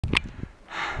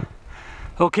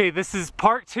Okay, this is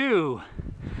part 2.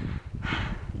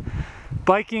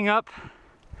 Biking up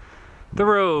the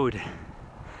road.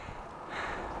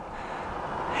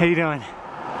 How you doing?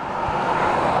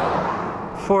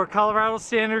 For Colorado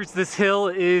standards, this hill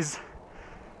it's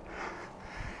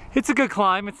a good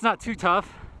climb. It's not too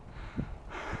tough,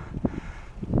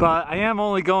 but I am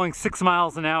only going 6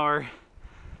 miles an hour.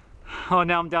 Oh,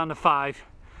 now I'm down to 5.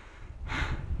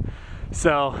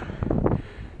 So,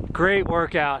 great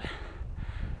workout.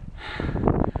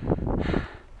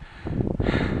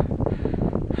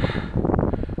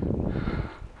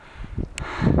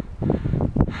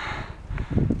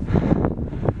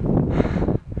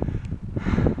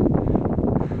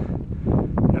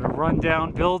 Got a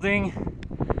rundown building.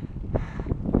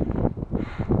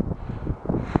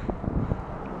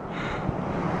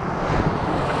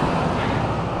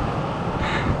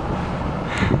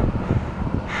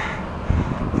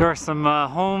 There are some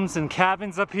homes and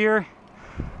cabins up here.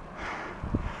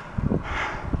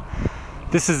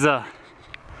 This is a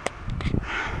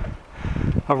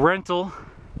rental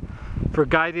for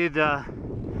guided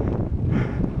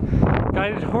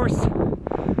horse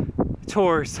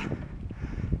tours.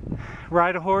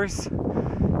 Ride a horse.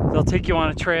 They'll take you on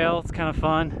a trail. It's kind of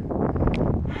fun.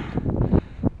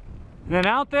 And then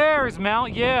out there is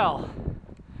Mount Yale.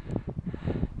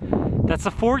 That's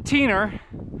a 14er.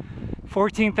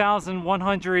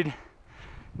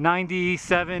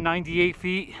 14,197, 98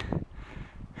 feet.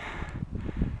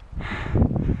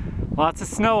 Lots of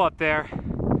snow up there.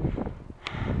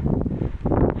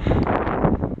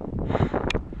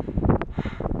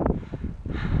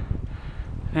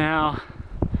 Now,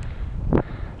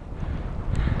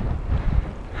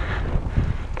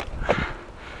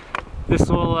 this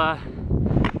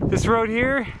road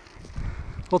here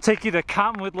will take you to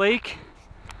Cottonwood Lake.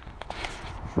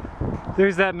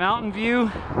 There's that mountain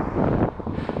view.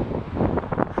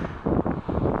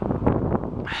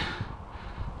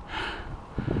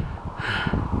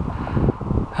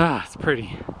 Ah, it's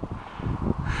pretty.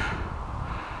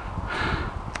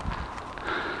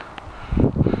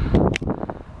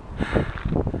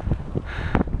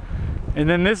 And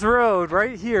then this road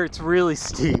right here, it's really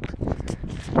steep.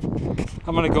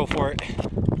 I'm gonna go for it.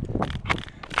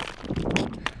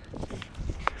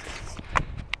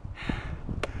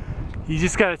 You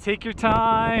just gotta take your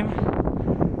time,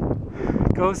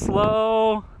 go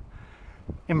slow,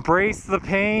 embrace the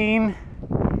pain.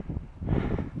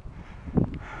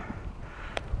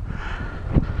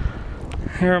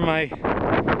 Here are my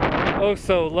oh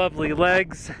so lovely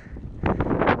legs.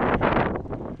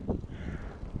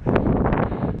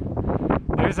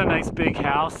 There's a nice big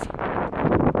house.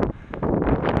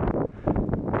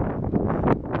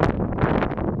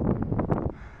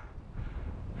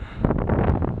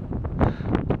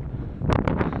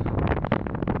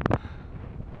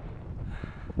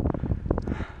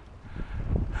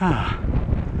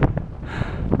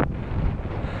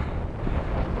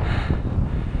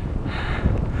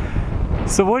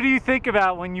 So what do you think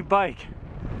about when you bike?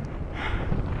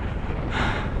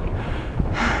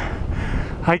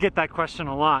 I get that question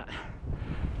a lot.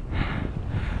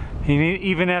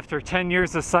 Even after 10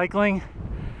 years of cycling,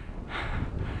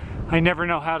 I never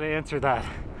know how to answer that.